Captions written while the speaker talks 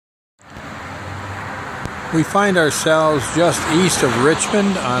We find ourselves just east of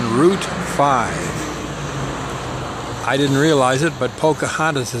Richmond on Route 5. I didn't realize it, but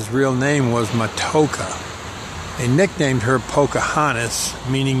Pocahontas' real name was Matoaka. They nicknamed her Pokahontas,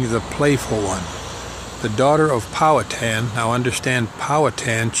 meaning the playful one. The daughter of Powhatan. Now understand,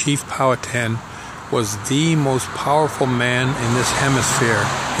 Powhatan, Chief Powhatan, was the most powerful man in this hemisphere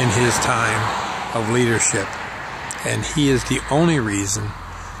in his time of leadership. And he is the only reason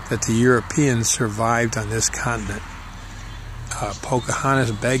that the Europeans survived on this continent.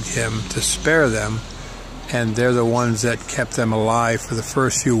 Pocahontas begged him to spare them, and they're the ones that kept them alive for the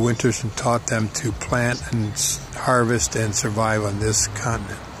first few winters and taught them to plant and harvest and survive on this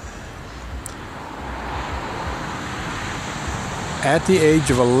continent. At the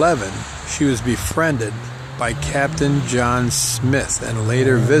age of 11, she was befriended by Captain John Smith and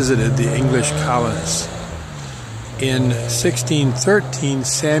later visited the English colonists. In 1613,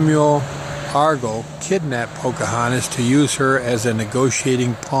 Samuel Argall kidnapped Pocahontas to use her as a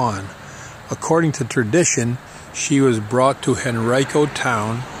negotiating pawn. According to tradition, she was brought to Henrico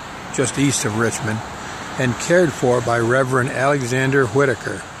Town, just east of Richmond, and cared for by Reverend Alexander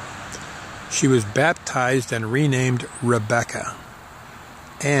Whitaker. She was baptized and renamed Rebecca.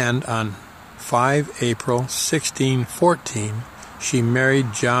 And on 5 April 1614, she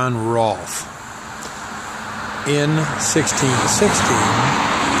married John Rolfe. In 1616,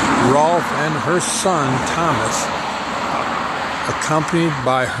 Rolfe and her son Thomas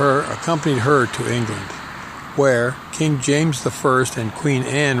accompanied her to England, where King James I and Queen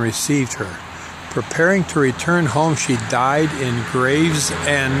Anne received her. Preparing to return home, she died in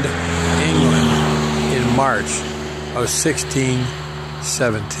Gravesend, England, in March of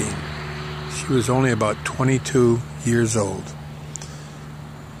 1617. She was only about 22 years old.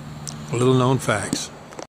 Little known facts.